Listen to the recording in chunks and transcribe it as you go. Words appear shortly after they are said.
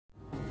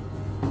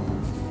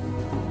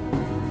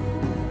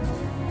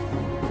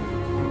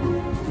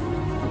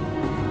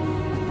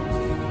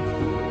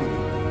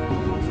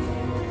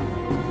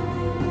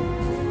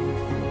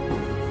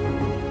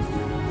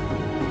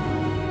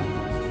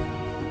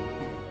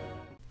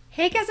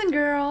Hey guys and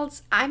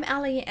girls, I'm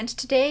Allie and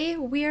today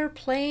we're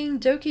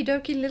playing Doki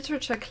Doki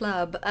Literature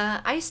Club.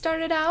 I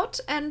started out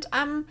and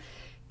I'm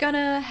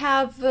gonna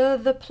have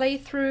the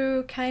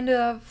playthrough kind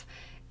of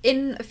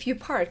in a few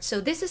parts. So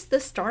this is the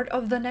start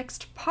of the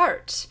next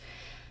part.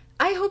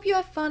 I hope you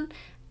have fun.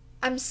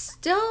 I'm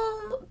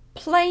still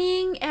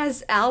playing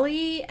as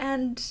Allie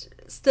and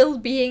still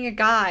being a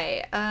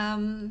guy.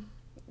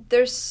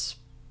 There's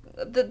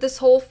this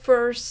whole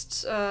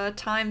first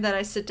time that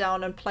I sit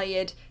down and play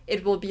it,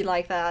 it will be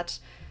like that.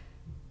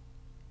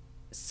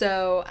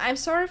 So I'm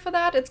sorry for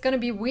that. It's gonna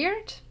be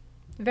weird,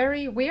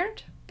 very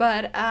weird,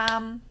 but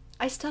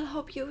I still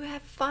hope you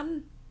have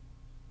fun.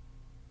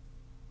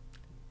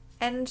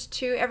 And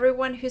to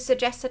everyone who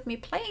suggested me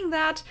playing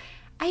that,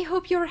 I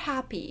hope you're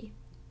happy.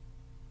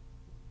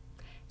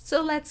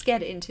 So let's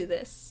get into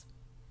this.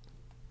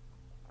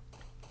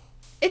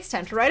 It's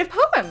time to write a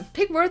poem!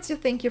 Pick words you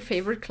think your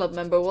favorite club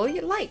member will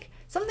like.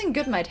 Something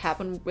good might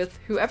happen with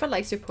whoever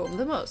likes your poem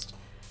the most.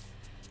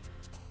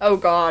 Oh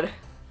god.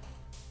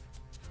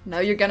 Now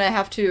you're gonna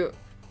have to...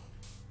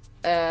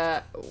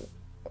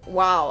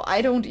 wow,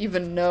 I don't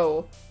even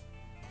know.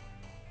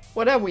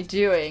 What are we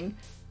doing?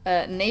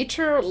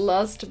 Nature,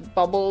 lust,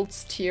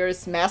 bubbles,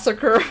 tears,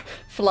 massacre,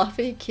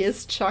 fluffy,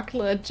 kiss,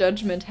 chocolate,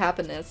 judgment,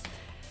 happiness.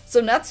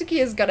 So Natsuki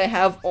is gonna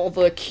have all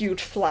the cute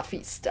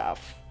fluffy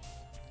stuff.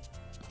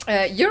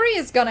 Yuri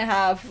is gonna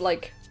have,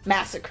 like,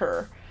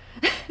 massacre.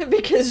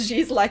 Because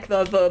she's, like,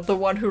 the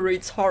one who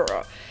reads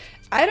horror.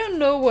 I don't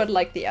know what,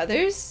 like, the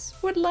others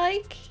would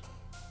like.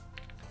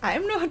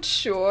 I'm not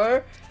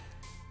sure.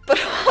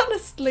 But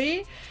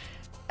honestly,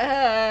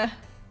 I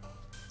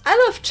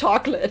love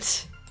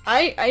chocolate.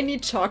 I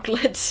need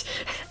chocolate.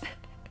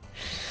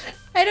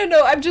 I don't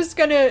know, I'm just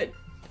gonna...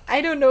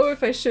 I don't know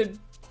if I should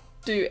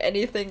do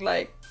anything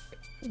like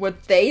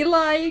what they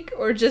like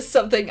or just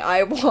something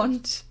I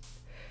want.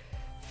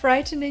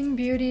 Frightening,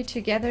 beauty,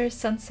 together,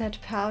 sunset,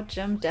 pout,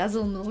 jump,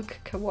 dazzle, milk,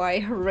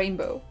 kawaii,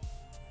 rainbow.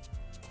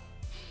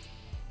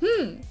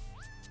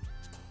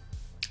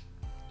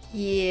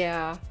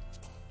 Yeah.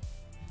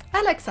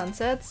 I like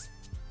sunsets.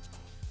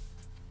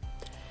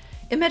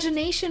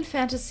 Imagination,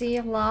 fantasy,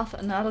 love,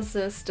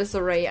 analysis,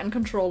 disarray,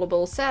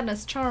 uncontrollable,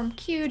 sadness, charm,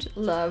 cute,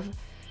 love.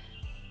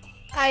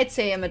 I'd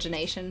say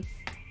imagination.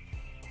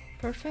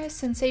 Perfect,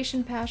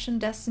 sensation, passion,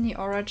 destiny,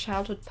 aura,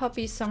 childhood,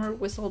 puppy, summer,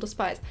 whistle,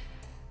 despise.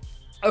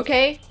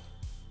 Okay.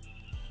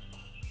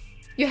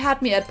 You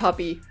had me at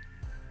puppy.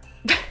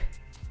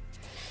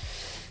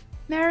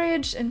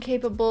 Marriage,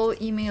 incapable,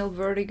 email,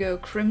 vertigo,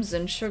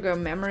 crimson, sugar,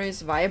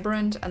 memories,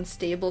 vibrant,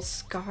 unstable,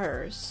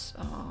 scars.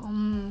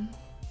 I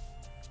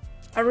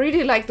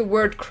really like the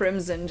word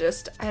crimson,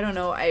 just, I don't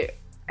know, I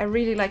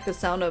really like the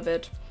sound of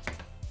it.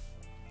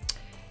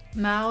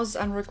 Mouse,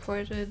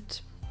 unrequited,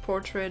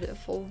 portrait,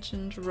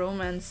 effulgent,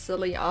 romance,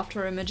 silly,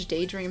 after image,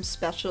 daydream,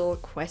 special,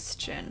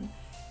 question.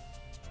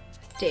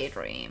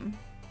 Daydream.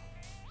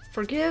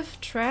 Forgive,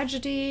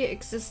 tragedy,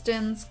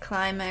 existence,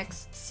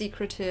 climax,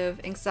 secretive,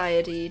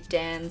 anxiety,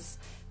 dance,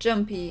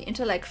 jumpy,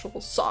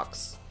 intellectual,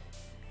 socks.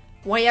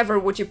 Why ever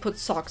would you put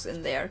socks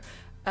in there?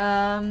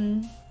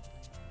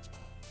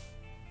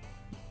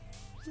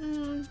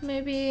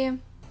 Maybe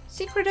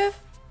secretive?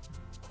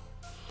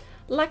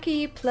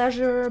 Lucky,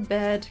 pleasure,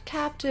 bed,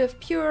 captive,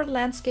 pure,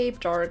 landscape,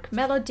 dark,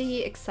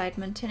 melody,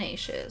 excitement,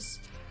 tenacious.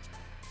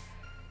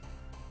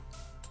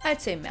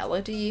 I'd say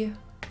melody.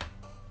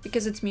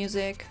 Because it's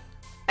music.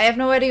 I have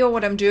no idea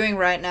what I'm doing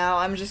right now.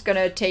 I'm just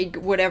gonna take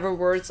whatever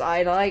words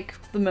I like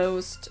the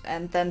most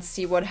and then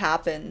see what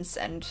happens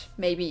and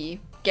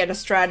maybe get a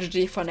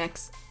strategy for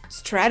next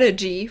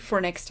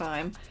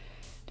time.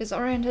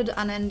 Disoriented,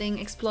 unending,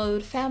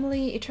 explode,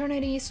 family,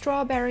 eternity,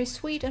 strawberry,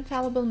 sweet,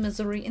 infallible,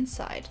 misery,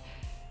 inside.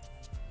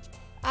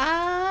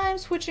 I'm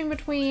switching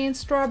between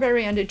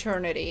strawberry and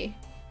eternity.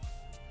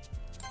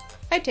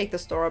 I take the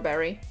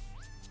strawberry.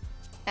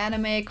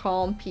 Anime,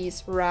 calm,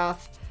 peace,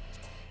 wrath.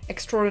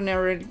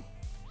 Extraordinary,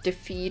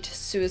 defeat,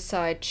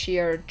 suicide,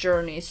 cheer,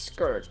 journey,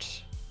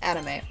 skirt.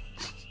 Anime.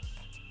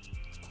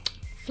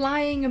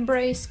 Flying,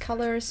 embrace,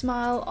 color,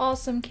 smile,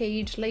 awesome,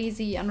 cage,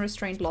 lazy,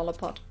 unrestrained,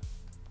 lollipop.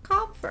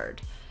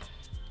 Comfort.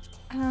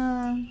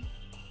 Flying.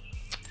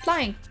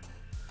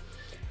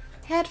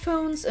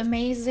 Headphones,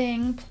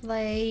 amazing,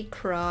 play,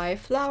 cry,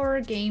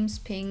 flower, games,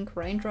 pink,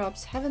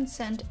 raindrops, heaven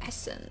sent,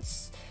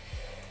 essence.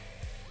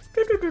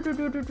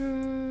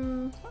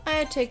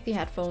 I take the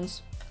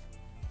headphones.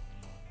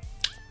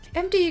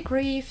 Empty,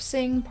 grief,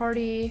 sing,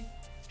 party,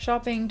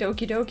 shopping,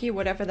 doki doki,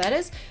 whatever that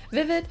is.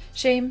 Vivid,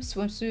 shame,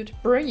 swimsuit,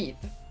 breathe.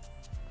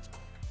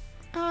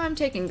 I'm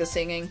taking the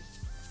singing.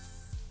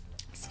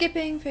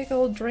 Skipping,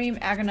 fickle, dream,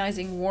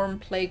 agonizing, warm,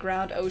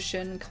 playground,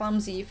 ocean,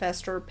 clumsy,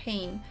 fester,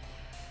 pain.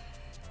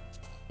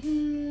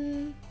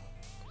 Since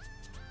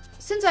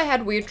I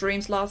had weird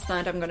dreams last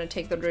night, I'm gonna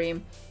take the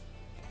dream.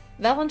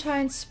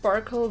 Valentine's,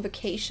 sparkle,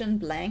 vacation,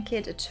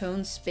 blanket,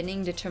 atone,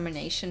 spinning,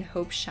 determination,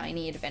 hope,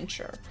 shiny,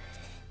 adventure.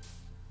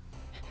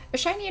 A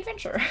shiny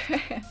adventure.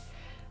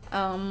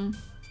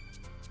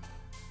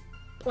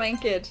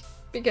 Blanket,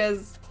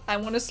 because I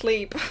want to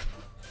sleep.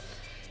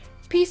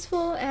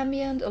 Peaceful,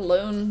 ambient,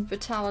 alone,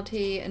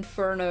 vitality,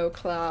 inferno,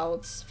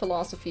 clouds,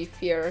 philosophy,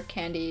 fear,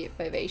 candy,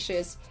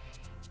 vivacious.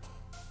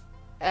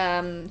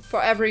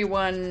 For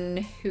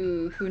everyone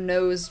who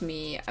knows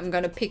me, I'm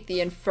gonna pick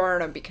the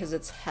inferno because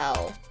it's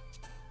hell.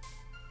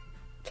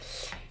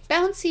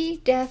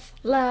 Bouncy, death,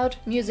 loud,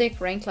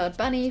 music, rain cloud,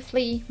 bunny,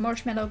 flea,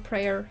 marshmallow,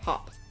 prayer,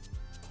 hop.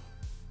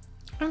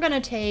 I'm gonna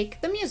take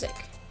the music.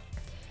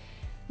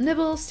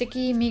 Nibble,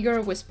 sticky,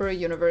 meager, whisper,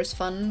 universe,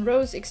 fun,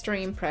 rose,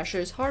 extreme,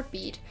 pressures,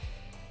 heartbeat.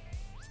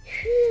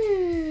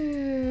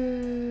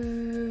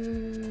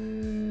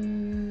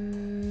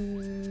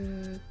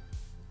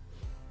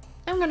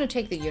 I'm gonna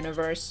take the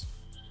universe.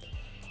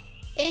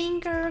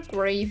 Anger,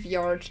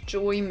 graveyard,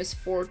 joy,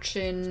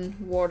 misfortune,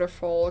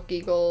 waterfall,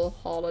 giggle,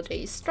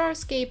 holiday,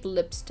 starscape,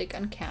 lipstick,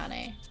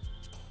 uncanny.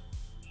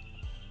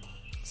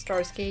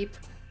 Starscape.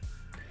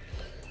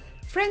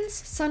 Friends,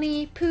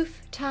 sunny,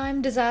 poof,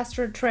 time,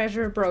 disaster,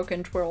 treasure,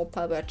 broken, twirl,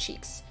 papa,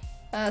 cheeks.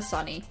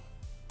 Sunny.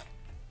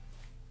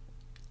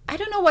 I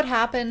don't know what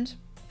happened.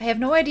 I have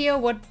no idea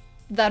what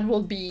that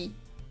will be,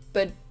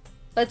 but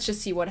let's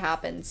just see what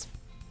happens.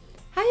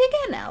 Hi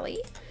again,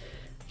 Allie.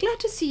 Glad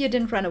to see you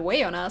didn't run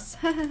away on us.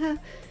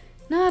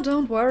 No,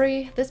 don't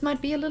worry. This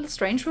might be a little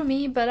strange for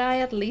me, but I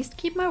at least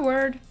keep my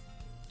word.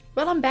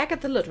 Well, I'm back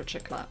at the Literature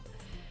Club.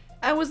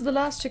 I was the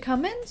last to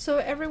come in, so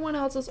everyone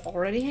else is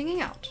already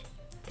hanging out.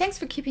 Thanks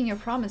for keeping your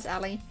promise,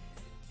 Allie.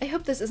 I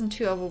hope this isn't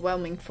too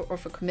overwhelming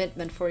of a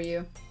commitment for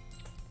you.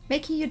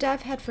 Making you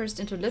dive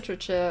headfirst into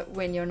literature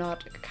when you're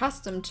not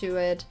accustomed to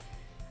it.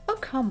 Oh,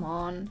 come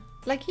on.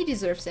 Like he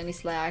deserves any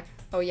slack.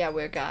 Oh yeah,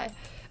 we're a guy.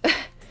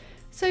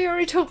 So you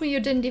already told me you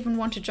didn't even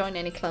want to join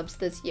any clubs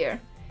this year.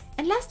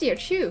 And last year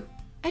too.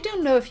 I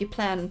don't know if you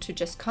plan to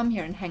just come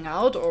here and hang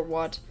out or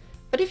what,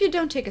 but if you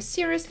don't take us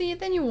seriously,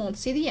 then you won't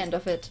see the end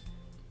of it.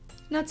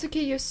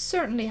 Natsuki, you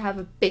certainly have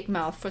a big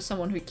mouth for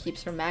someone who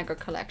keeps her manga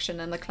collection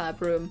in the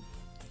club room.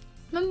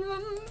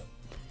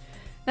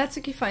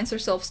 Natsuki finds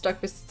herself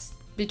stuck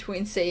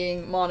between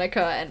saying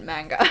Monica and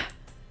manga.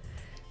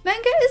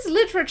 Manga is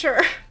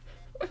literature!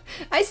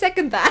 I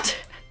second that.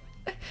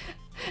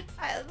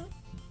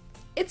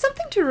 It's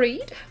something to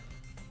read.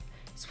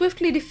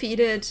 Swiftly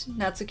defeated,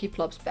 Natsuki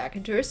plops back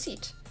into her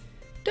seat.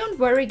 Don't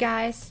worry,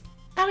 guys.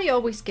 Allie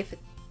always gives it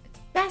its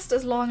best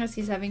as long as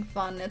he's having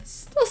fun. It's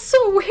still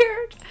so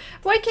weird.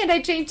 Why can't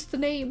I change the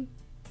name?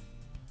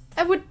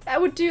 I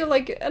would do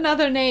like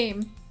another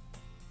name.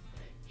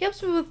 He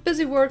helps me with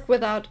busy work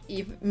without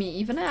me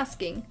even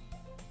asking.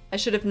 I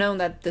should have known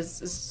that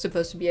this is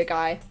supposed to be a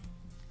guy.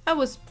 I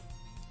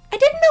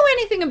didn't know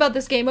anything about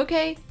this game,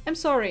 okay? I'm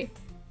sorry.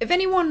 If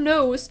anyone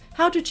knows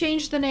how to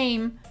change the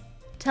name,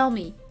 tell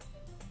me.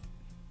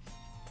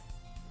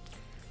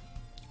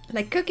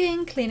 Like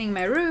cooking, cleaning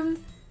my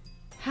room.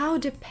 How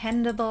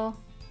dependable.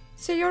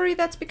 Sayori,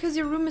 that's because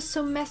your room is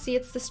so messy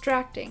it's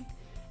distracting.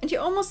 And you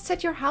almost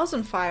set your house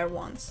on fire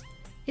once.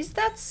 Is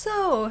that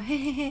so?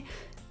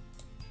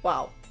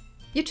 Wow.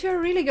 You two are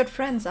really good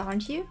friends,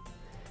 aren't you?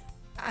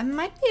 I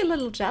might be a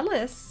little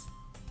jealous.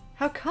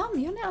 How come?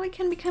 You and Allie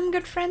can become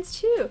good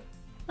friends too.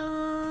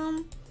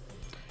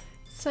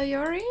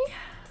 Sayori?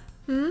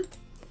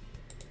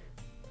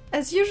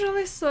 As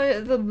usually,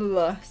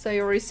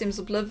 Sayori seems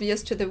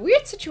oblivious to the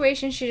weird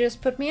situation she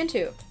just put me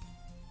into.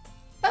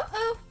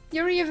 Uh-oh,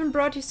 Yuri even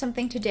brought you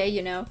something today,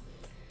 you know.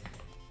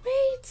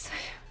 Wait.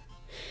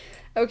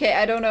 Okay,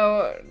 I don't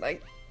know,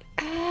 like,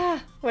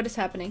 what is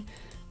happening?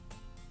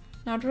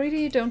 Not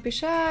really, don't be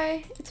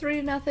shy. It's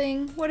really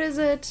nothing. What is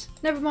it?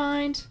 Never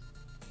mind.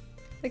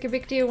 Like a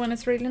big deal when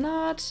it's really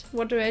not.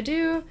 What do I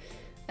do?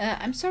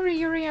 I'm sorry,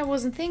 Yuri, I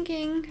wasn't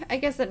thinking. I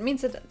guess that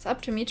means that it's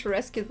up to me to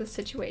rescue the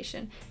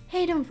situation.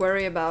 Hey, don't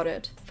worry about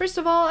it. First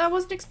of all, I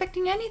wasn't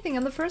expecting anything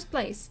in the first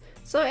place.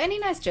 So any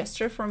nice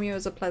gesture from you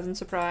is a pleasant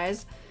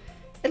surprise.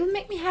 It'll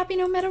make me happy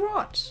no matter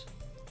what.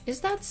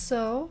 Is that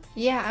so?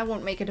 Yeah, I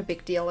won't make it a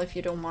big deal if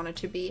you don't want it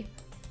to be.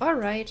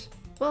 Alright.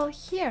 Well,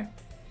 here.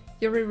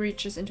 Yuri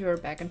reaches into her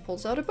bag and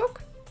pulls out a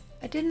book.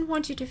 I didn't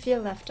want you to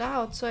feel left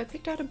out, so I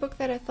picked out a book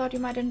that I thought you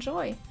might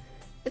enjoy.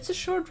 It's a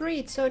short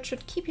read, so it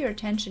should keep your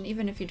attention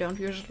even if you don't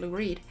usually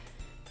read.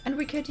 And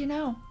we could, you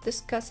know,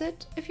 discuss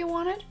it if you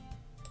wanted.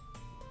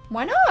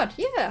 Why not?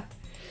 Yeah.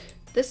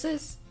 This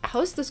is...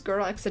 How's this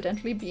girl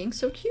accidentally being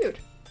so cute?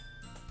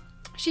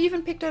 She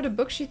even picked out a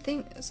book she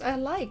thinks I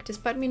like,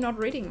 despite me not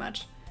reading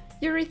much.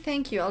 Yuri,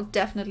 thank you. I'll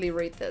definitely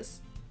read this.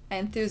 I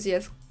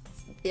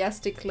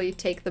enthusiastically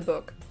take the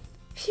book.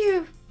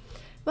 Phew.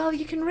 Well,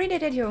 you can read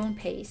it at your own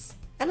pace.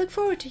 I look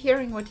forward to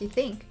hearing what you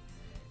think.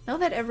 Now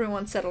that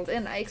everyone's settled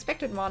in, I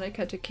expected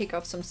Monica to kick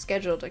off some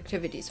scheduled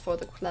activities for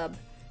the club.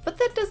 But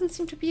that doesn't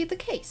seem to be the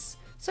case.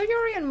 So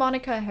Yuri and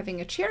Monica are having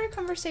a cheery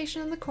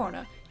conversation in the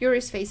corner.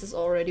 Yuri's face is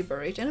already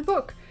buried in a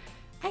book.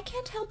 I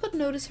can't help but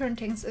notice her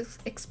intense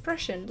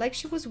expression, like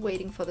she was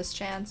waiting for this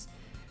chance.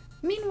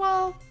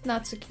 Meanwhile,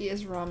 Natsuki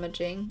is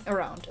rummaging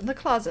around in the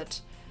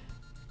closet.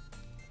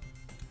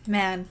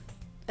 Man,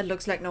 it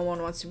looks like no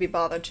one wants to be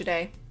bothered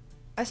today.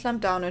 I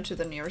slumped down into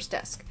the nearest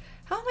desk.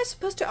 How am I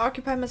supposed to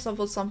occupy myself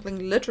with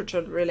something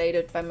literature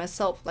related by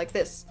myself like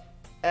this?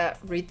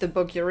 Read the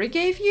book Yuri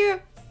gave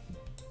you?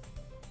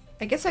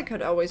 I guess I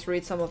could always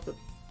read some of the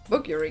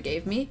book Yuri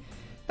gave me,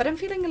 but I'm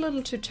feeling a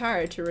little too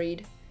tired to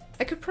read.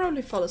 I could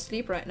probably fall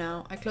asleep right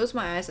now. I close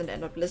my eyes and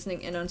end up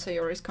listening in on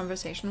Sayori's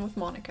conversation with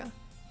Monika.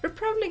 We're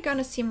probably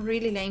gonna seem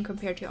really lame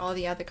compared to all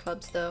the other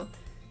clubs though.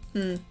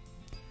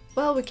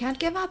 Well, we can't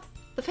give up.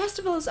 The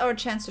festival is our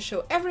chance to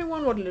show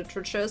everyone what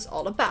literature is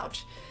all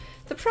about.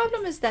 The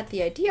problem is that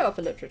the idea of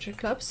a literature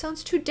club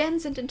sounds too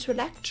dense and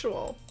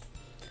intellectual.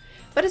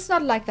 But it's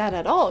not like that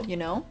at all, you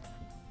know?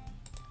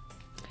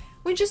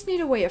 We just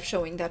need a way of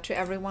showing that to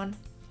everyone.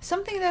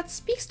 Something that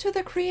speaks to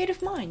their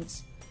creative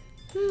minds.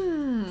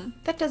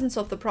 That doesn't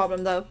solve the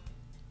problem though.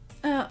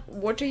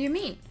 What do you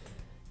mean?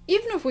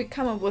 Even if we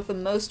come up with the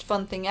most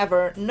fun thing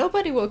ever,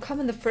 nobody will come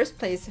in the first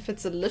place if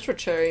it's a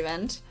literature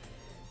event.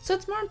 So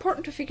it's more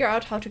important to figure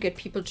out how to get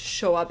people to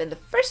show up in the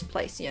first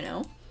place, you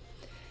know?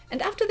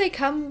 And after they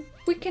come,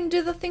 we can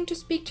do the thing to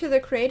speak to their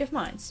creative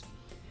minds.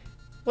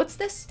 What's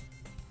this?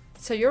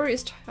 Sayori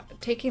is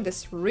taking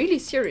this really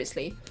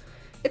seriously.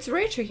 It's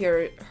rare to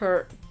hear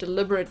her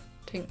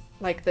deliberating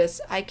like this.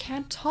 I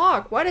can't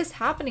talk. What is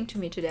happening to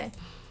me today?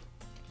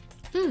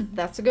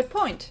 That's a good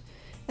point.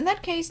 In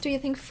that case, do you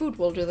think food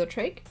will do the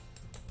trick?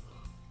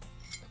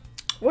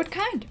 What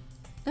kind?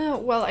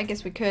 Well, I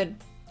guess we could.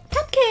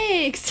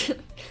 Cupcakes!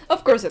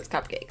 Of course it's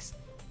cupcakes.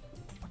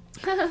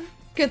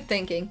 Good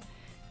thinking.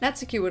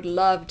 Natsuki would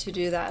love to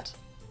do that.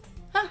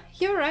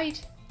 You're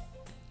right.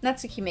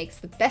 Natsuki makes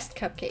the best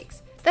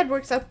cupcakes. That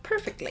works out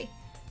perfectly.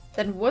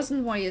 That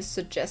wasn't why you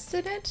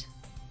suggested it?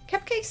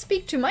 Cupcakes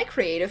speak to my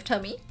creative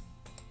tummy.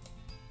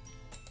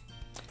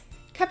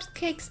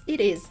 Cupcakes it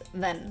is,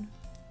 then.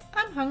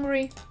 I'm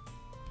hungry.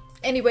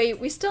 Anyway,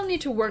 we still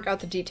need to work out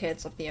the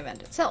details of the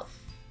event itself.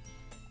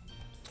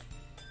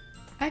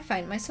 I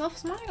find myself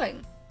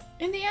smiling.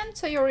 In the end,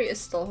 Sayori is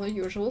still her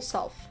usual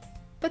self.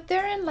 But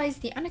therein lies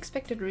the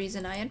unexpected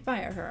reason I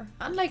admire her.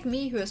 Unlike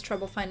me, who has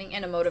trouble finding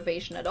any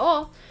motivation at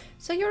all,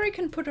 Sayori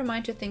can put her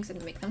mind to things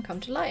and make them come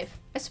to life.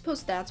 I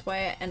suppose that's why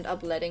I end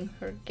up letting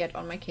her get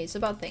on my case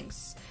about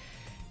things.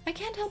 I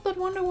can't help but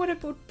wonder what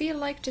it would be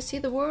like to see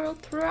the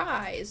world through her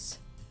eyes.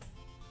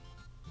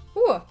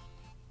 Ooh,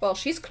 well,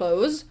 she's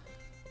close.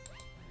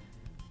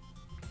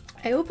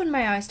 I open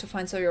my eyes to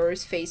find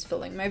Sayori's face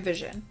filling my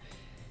vision.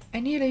 I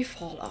nearly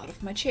fall out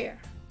of my chair.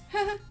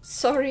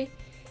 Sorry.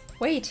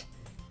 Wait.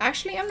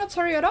 Actually, I'm not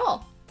sorry at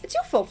all. It's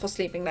your fault for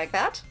sleeping like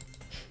that.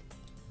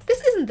 This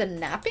isn't the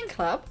napping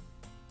club.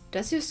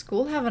 Does your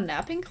school have a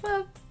napping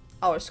club?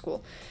 Our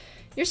school.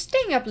 You're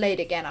staying up late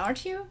again,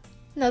 aren't you?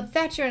 Now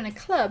that you're in a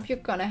club, you're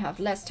gonna have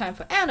less time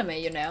for anime,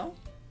 you know.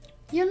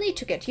 You'll need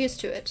to get used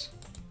to it.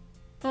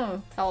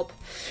 Oh, help.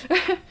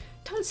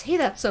 Don't say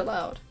that so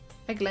loud.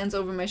 I glance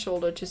over my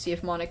shoulder to see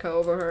if Monika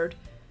overheard.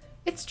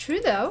 It's true,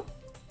 though.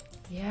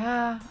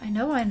 Yeah, I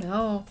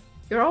know.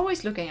 You're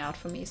always looking out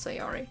for me,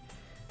 Sayori.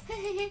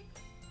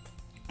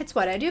 It's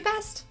what I do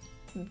best.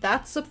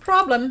 That's a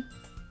problem.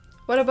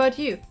 What about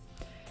you?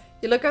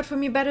 You look out for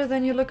me better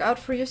than you look out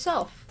for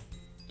yourself.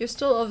 You're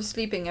still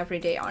oversleeping every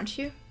day, aren't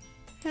you?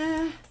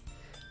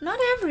 Not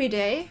every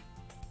day.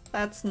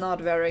 That's not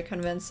very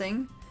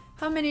convincing.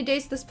 How many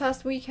days this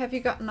past week have you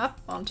gotten up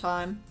on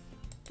time?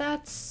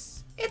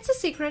 It's a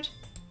secret.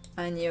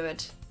 I knew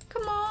it.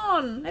 Come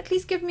on, at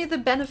least give me the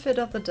benefit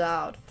of the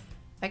doubt.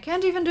 I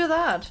can't even do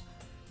that.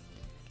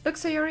 Look,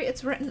 Sayori,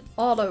 it's written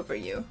all over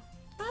you.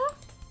 Huh?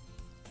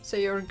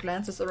 Sayori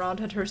glances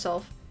around at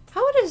herself.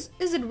 How is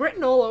it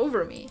written all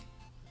over me?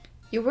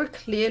 You were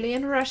clearly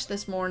in a rush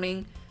this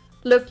morning.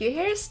 Look, your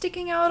hair is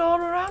sticking out all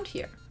around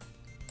here.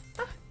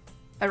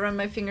 I run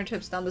my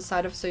fingertips down the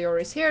side of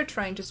Sayori's hair,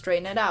 trying to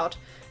straighten it out.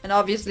 And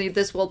obviously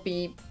this will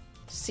be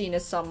seen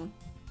as some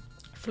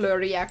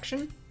flirty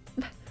action.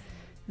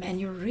 Man,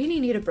 you really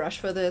need a brush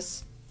for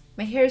this.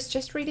 My hair is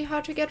just really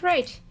hard to get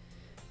right.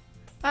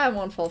 I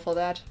won't fall for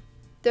that.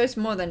 There's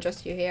more than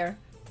just your hair.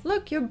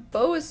 Look, your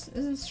bow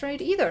isn't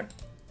straight either.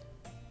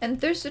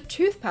 And there's a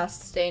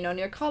toothpaste stain on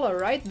your collar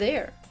right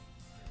there.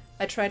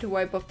 I try to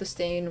wipe off the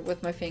stain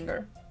with my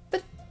finger.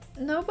 But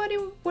nobody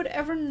would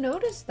ever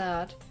notice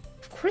that.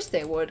 Of course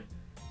they would.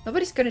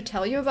 Nobody's gonna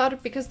tell you about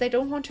it because they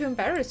don't want to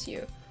embarrass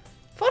you.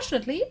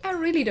 Fortunately, I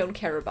really don't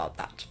care about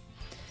that.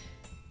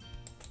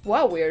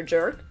 Wow, weird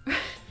jerk.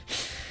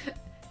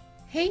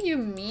 Hey, you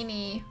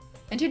meanie.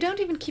 And you don't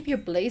even keep your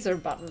blazer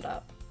buttoned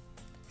up.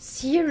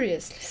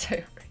 Seriously,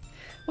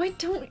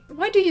 Sayori.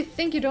 Why do you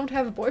think you don't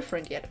have a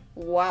boyfriend yet?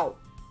 Wow.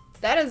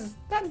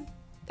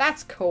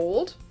 That's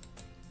cold.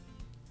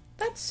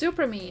 That's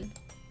super mean.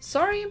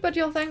 Sorry, but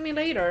you'll thank me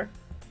later.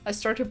 I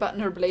start to button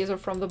her blazer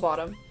from the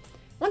bottom.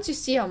 Once you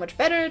see how much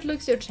better it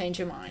looks, you'll change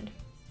your mind.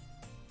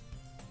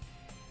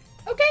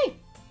 Okay.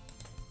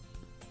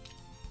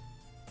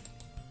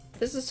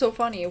 This is so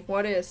funny.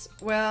 What is?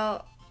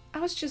 Well, I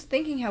was just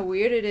thinking how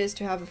weird it is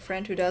to have a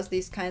friend who does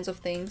these kinds of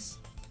things.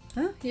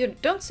 Huh? You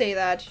don't say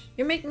that.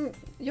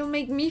 You'll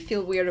make me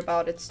feel weird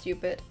about it,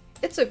 stupid.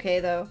 It's okay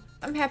though.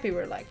 I'm happy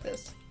we're like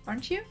this.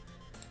 Aren't you?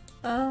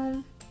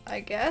 I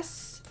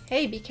guess.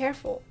 Hey, be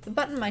careful. The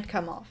button might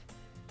come off.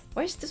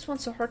 Why is this one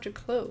so hard to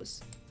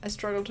close? I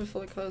struggle to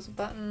fully close a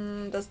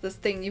button. Does this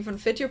thing even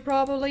fit you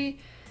properly?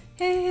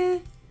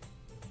 It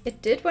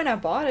did when I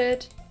bought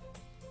it.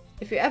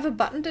 If you ever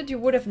buttoned it, you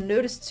would have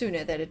noticed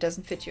sooner that it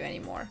doesn't fit you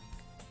anymore.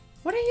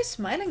 What are you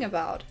smiling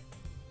about?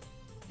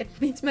 It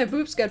means my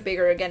boobs got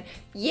bigger again.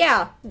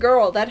 Yeah,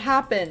 girl, that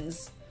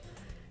happens.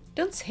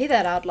 Don't say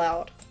that out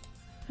loud.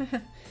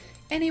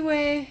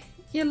 Anyway,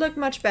 you look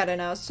much better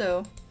now,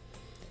 so...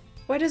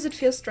 Why does it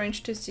feel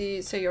strange to see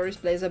Sayori's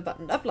blazer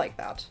buttoned up like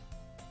that?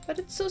 But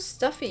it's so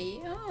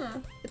stuffy.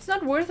 It's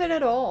not worth it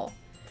at all.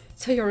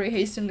 Sayori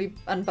hastily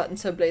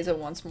unbuttons her blazer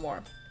once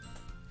more.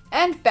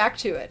 And back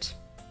to it.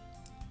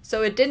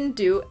 So it didn't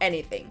do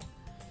anything.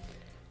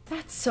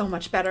 That's so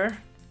much better.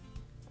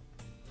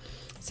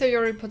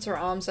 Sayori puts her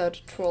arms out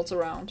and twirls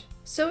around.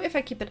 So if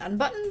I keep it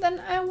unbuttoned,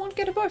 then I won't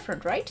get a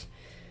boyfriend, right?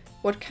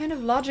 What kind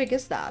of logic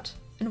is that?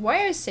 And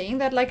why are you saying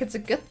that like it's a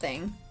good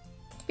thing?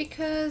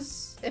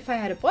 Because if I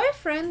had a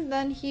boyfriend,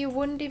 then he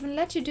wouldn't even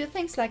let you do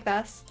things like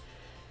this.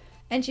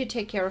 And you'd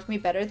take care of me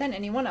better than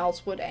anyone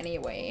else would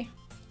anyway.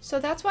 So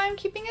that's why I'm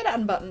keeping it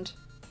unbuttoned.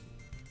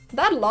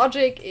 That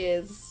logic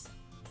is...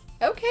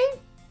 okay.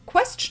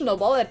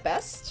 Questionable at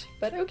best,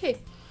 but okay.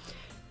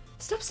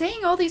 Stop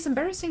saying all these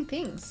embarrassing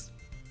things.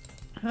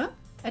 Huh?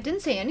 I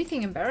didn't say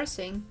anything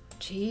embarrassing.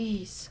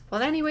 Jeez.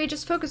 Well, anyway,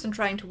 just focus on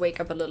trying to wake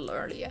up a little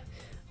earlier.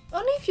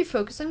 Only if you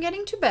focus on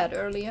getting to bed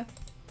earlier.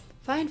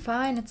 Fine,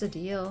 fine, it's a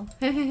deal.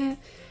 I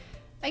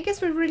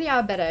guess we really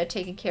are better at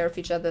taking care of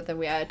each other than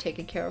we are at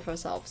taking care of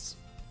ourselves.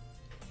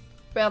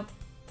 Well,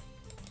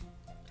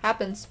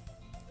 happens.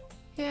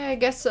 Yeah, I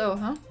guess so,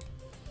 huh?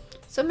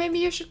 So maybe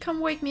you should come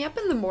wake me up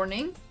in the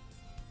morning.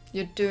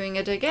 You're doing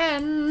it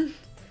again.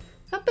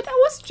 Oh, but I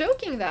was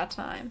joking that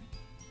time.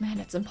 Man,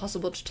 it's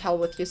impossible to tell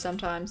with you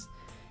sometimes.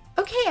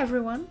 Okay,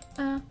 everyone.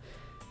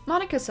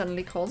 Monika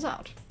suddenly calls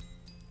out.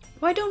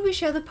 Why don't we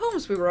share the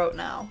poems we wrote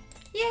now?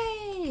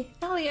 Yay!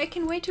 Allie, I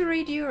can wait to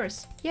read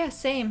yours. Yeah,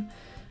 same.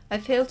 I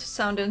failed to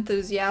sound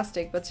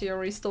enthusiastic, but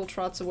Sayori still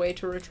trots away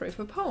to retrieve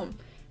her poem.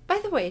 By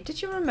the way,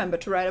 did you remember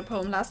to write a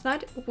poem last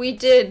night? We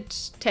did,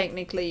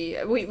 technically.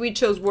 We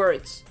chose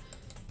words.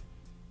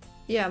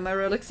 Yeah, my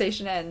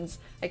relaxation ends.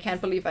 I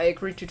can't believe I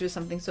agreed to do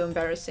something so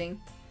embarrassing.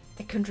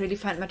 I couldn't really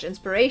find much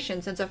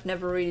inspiration since I've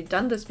never really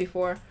done this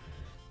before.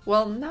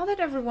 Well, now that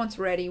everyone's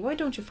ready, why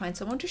don't you find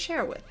someone to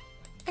share with?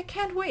 I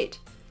can't wait.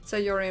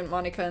 Sayori and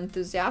Monika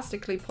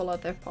enthusiastically pull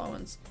out their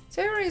poems.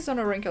 Sayori is on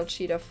a wrinkled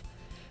sheet of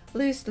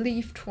loose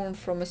leaf torn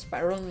from a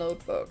spiral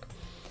notebook.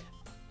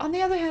 On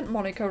the other hand,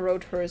 Monika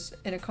wrote hers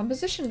in a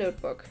composition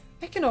notebook.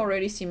 I can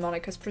already see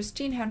Monika's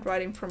pristine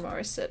handwriting from where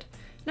I sit.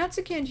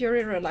 Natsuki and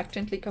Yuri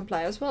reluctantly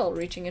comply as well,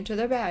 reaching into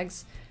their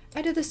bags.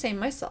 I do the same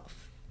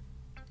myself.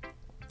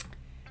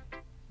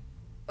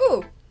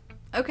 Ooh!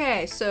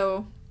 Okay,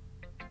 so...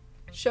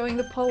 showing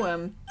the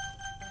poem.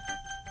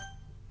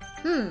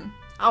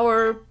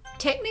 Our...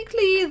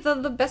 technically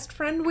the best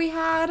friend we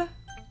had?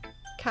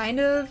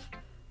 Kind of.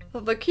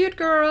 The cute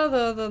girl,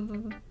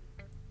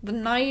 the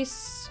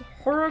nice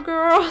horror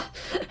girl,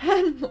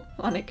 and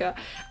Monika.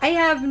 I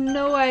have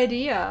no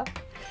idea.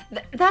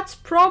 That's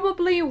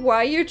probably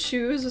why you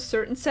choose a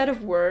certain set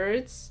of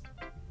words.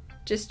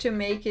 Just to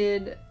make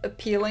it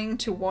appealing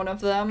to one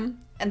of them,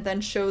 and then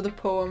show the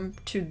poem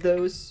to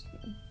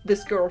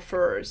this girl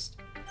first.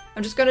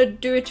 I'm just gonna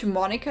do it to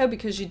Monika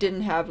because she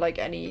didn't have like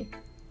any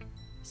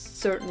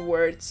certain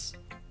words.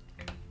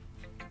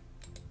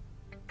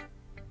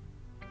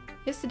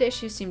 Yesterday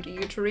she seemed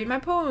eager to read my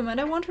poem,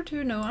 and I want her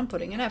to know I'm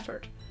putting in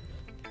effort.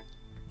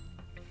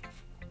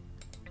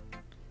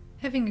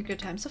 Having a good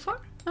time so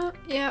far?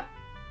 Yeah.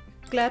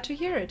 Glad to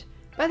hear it.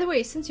 By the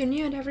way, since you're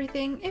new and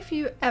everything, if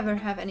you ever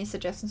have any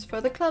suggestions for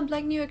the club,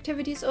 like new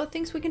activities or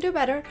things we can do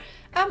better,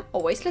 I'm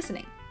always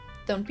listening.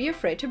 Don't be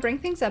afraid to bring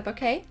things up,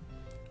 okay?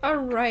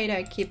 Alright,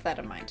 I keep that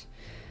in mind.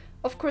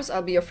 Of course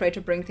I'll be afraid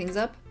to bring things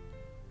up.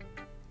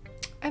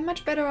 I'm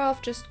much better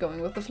off just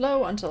going with the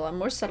flow until I'm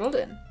more settled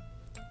in.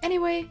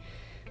 Anyway,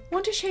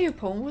 want to share your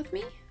poem with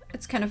me?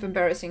 It's kind of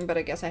embarrassing, but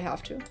I guess I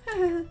have to.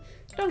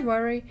 Don't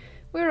worry,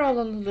 we're all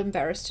a little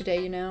embarrassed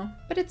today, you know.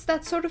 But it's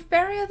that sort of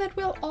barrier that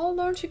we'll all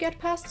learn to get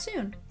past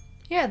soon.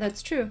 Yeah,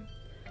 that's true.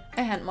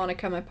 I hand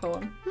Monika my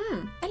poem.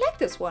 I like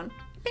this one.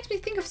 It makes me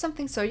think of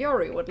something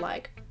Sayori would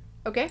like.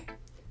 Okay,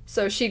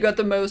 so she got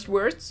the most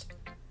words?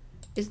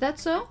 Is that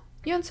so?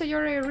 You and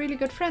Sayori are really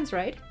good friends,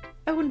 right?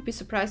 I wouldn't be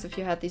surprised if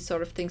you had these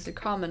sort of things in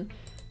common.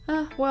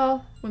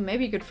 Well, we may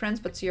be good friends,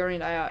 but Sayori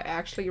and I are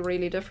actually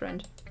really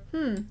different.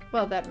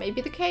 Well, that may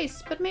be the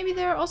case, but maybe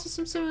there are also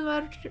some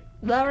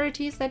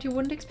similarities that you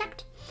wouldn't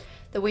expect.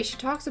 The way she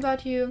talks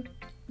about you,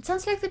 it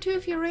sounds like the two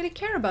of you really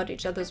care about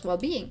each other's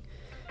well-being.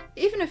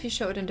 Even if you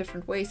show it in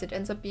different ways, it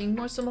ends up being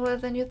more similar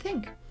than you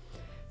think.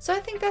 So I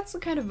think that's the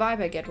kind of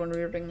vibe I get when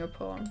reading your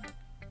poem.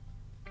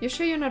 You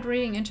sure you're not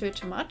reading into it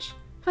too much?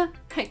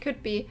 I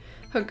could be.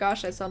 Oh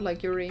gosh, I sound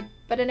like Yuri.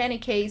 But in any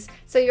case,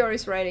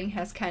 Sayori's writing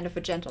has kind of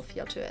a gentle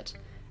feel to it.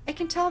 I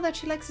can tell that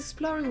she likes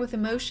exploring with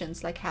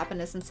emotions like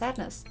happiness and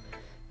sadness.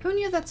 Who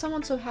knew that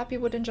someone so happy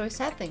would enjoy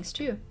sad things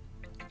too?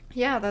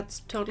 Yeah,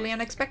 that's totally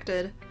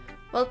unexpected.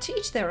 Well, to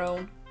each their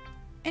own.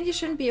 And you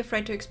shouldn't be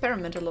afraid to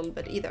experiment a little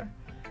bit either.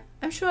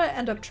 I'm sure I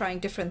end up trying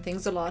different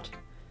things a lot.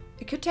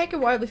 It could take a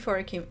while before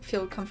I can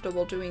feel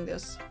comfortable doing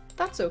this.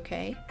 That's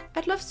okay.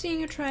 I'd love seeing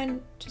you try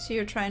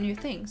new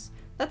things.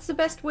 That's the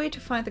best way to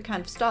find the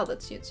kind of style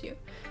that suits you.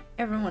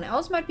 Everyone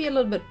else might be a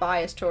little bit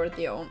biased toward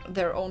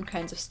their own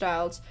kinds of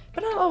styles,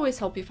 but I'll always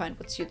help you find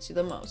what suits you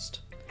the most.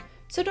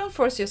 So don't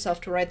force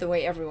yourself to write the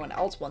way everyone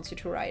else wants you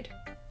to write.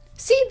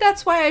 See,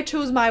 that's why I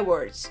chose my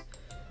words.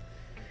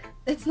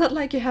 It's not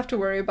like you have to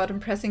worry about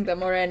impressing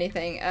them or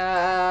anything.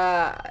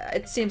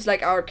 It seems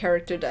like our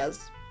character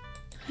does.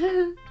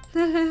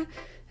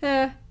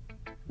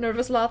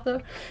 Nervous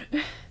laughter.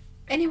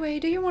 Anyway,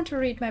 do you want to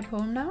read my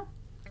poem now?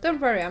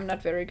 Don't worry, I'm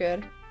not very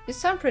good. You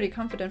sound pretty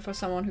confident for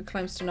someone who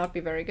claims to not be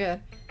very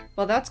good.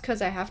 Well, that's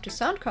because I have to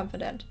sound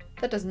confident.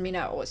 That doesn't mean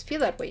I always feel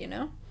that way, you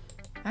know?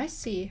 I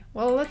see.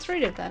 Well, let's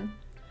read it then.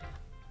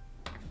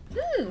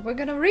 We're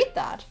gonna read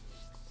that.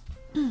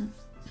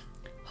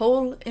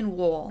 Hole in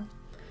wall.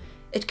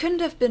 It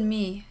couldn't have been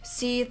me.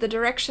 See, the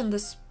direction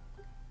this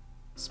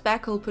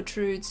spackle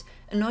protrudes.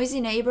 A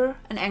noisy neighbor,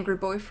 an angry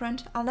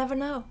boyfriend. I'll never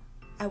know.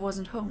 I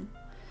wasn't home.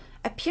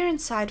 I peer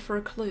inside for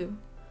a clue.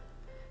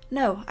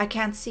 No, I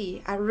can't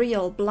see. I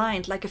reel,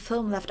 blind, like a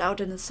film left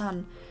out in the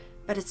sun.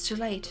 But it's too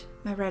late.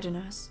 My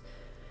retinas.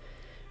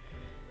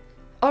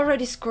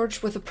 Already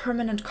scorched with a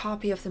permanent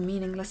copy of the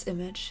meaningless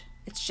image.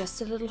 It's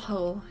just a little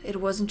hole.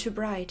 It wasn't too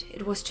bright.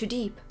 It was too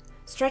deep.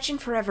 Stretching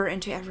forever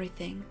into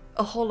everything.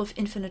 A hole of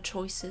infinite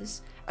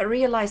choices. I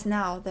realize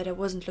now that I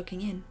wasn't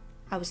looking in.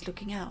 I was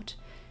looking out.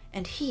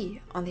 And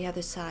he, on the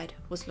other side,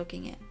 was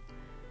looking in.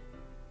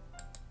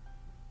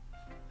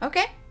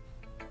 Okay.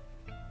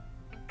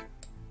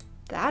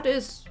 That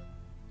is...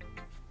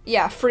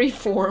 yeah, free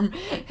form,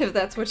 if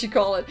that's what you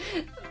call it.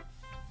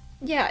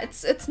 Yeah,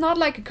 it's not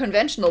like a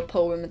conventional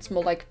poem, it's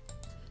more like...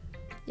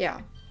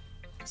 yeah.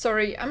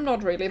 Sorry, I'm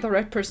not really the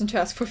right person to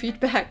ask for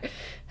feedback.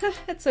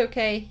 It's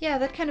okay. Yeah,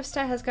 that kind of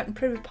style has gotten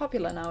pretty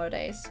popular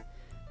nowadays.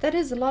 That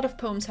is, a lot of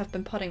poems have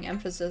been putting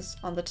emphasis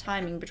on the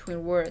timing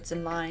between words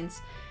and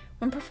lines.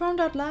 When performed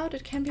out loud,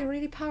 it can be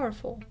really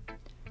powerful.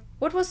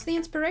 What was the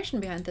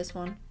inspiration behind this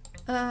one?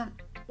 Well,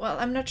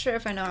 I'm not sure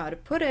if I know how to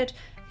put it.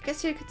 I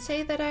guess you could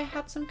say that I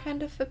had some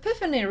kind of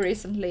epiphany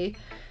recently.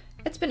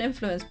 It's been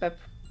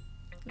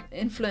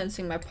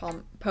influencing my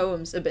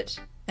poems a bit.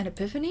 An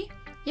epiphany?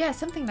 Yeah,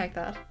 something like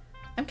that.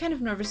 I'm kind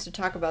of nervous to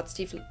talk about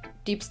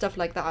deep stuff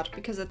like that,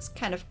 because it's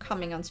kind of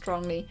coming on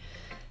strongly.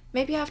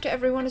 Maybe after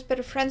everyone is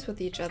better friends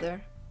with each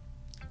other.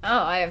 Oh,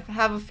 I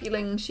have a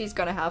feeling she's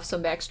gonna have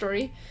some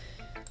backstory.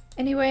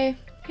 Anyway,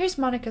 here's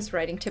Monica's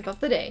writing tip of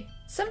the day.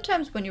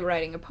 Sometimes when you're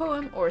writing a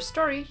poem or a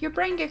story, your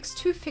brain gets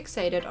too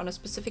fixated on a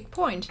specific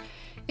point.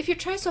 If you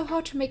try so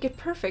hard to make it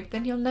perfect,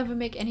 then you'll never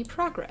make any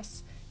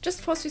progress.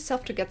 Just force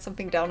yourself to get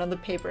something down on the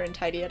paper and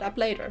tidy it up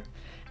later.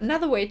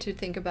 Another way to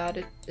think about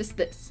it is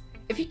this.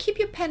 If you keep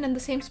your pen in the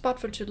same spot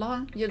for too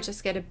long, you'll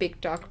just get a big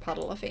dark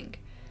puddle of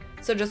ink.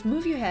 So just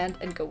move your hand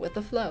and go with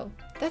the flow.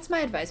 That's my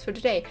advice for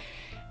today.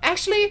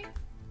 Actually,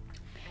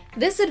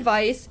 this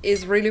advice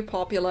is really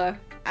popular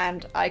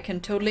and I can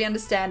totally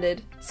understand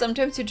it.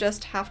 Sometimes you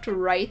just have to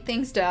write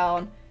things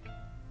down.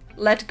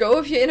 Let go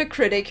of your inner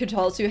critic who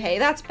tells you, hey,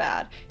 that's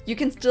bad. You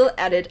can still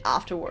edit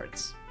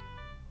afterwards.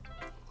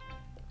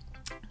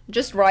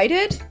 Just write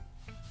it.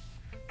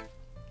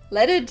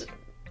 Let it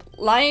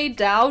lie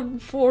down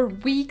for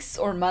weeks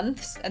or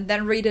months and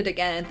then read it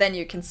again, and then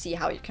you can see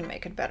how you can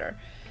make it better.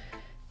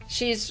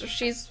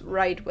 She's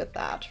right with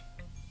that.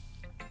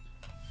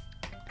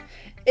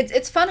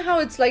 It's fun how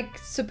it's like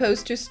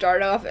supposed to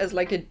start off as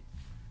like a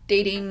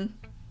dating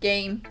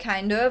game,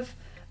 kind of.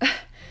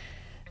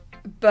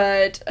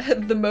 But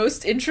the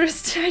most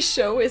interest I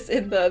show is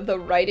in the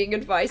writing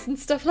advice and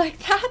stuff like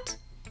that.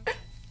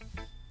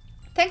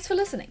 Thanks for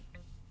listening.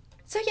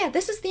 So yeah,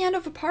 this is the end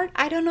of a part.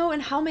 I don't know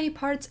in how many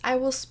parts I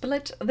will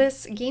split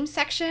this game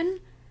section.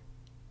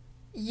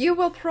 You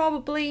will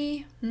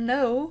probably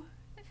know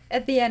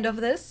at the end of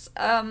this.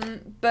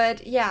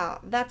 But yeah,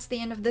 that's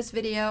the end of this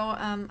video.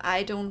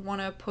 I don't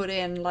want to put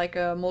in like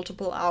a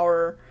multiple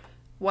hour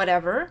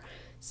whatever.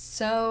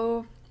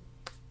 So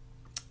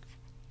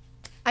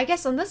I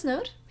guess on this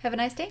note, have a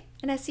nice day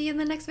and I see you in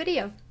the next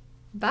video.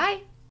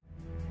 Bye!